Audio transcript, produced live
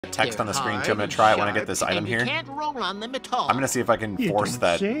text on the screen too. I'm gonna try it when I get this item here. Can't roll on them at all. I'm gonna see if I can force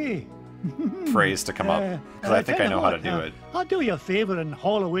that phrase to come up, because I think I know how to do it. I'll do you a favor and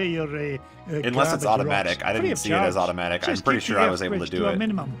haul away your unless it's automatic. Rocks. I didn't see it as automatic. I'm pretty sure I was able to do it.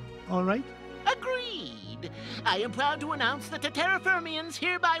 Minimum. All right. Agreed. I am proud to announce that the Terraformians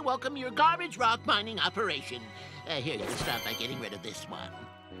hereby welcome your garbage rock mining operation. Here, you can start by getting rid of this one.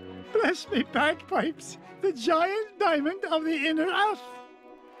 Bless me bagpipes, the giant diamond of the inner earth.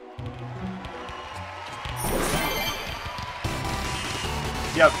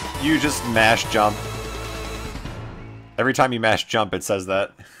 Yep, you just mash jump. Every time you mash jump, it says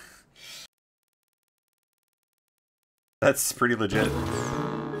that. That's pretty legit.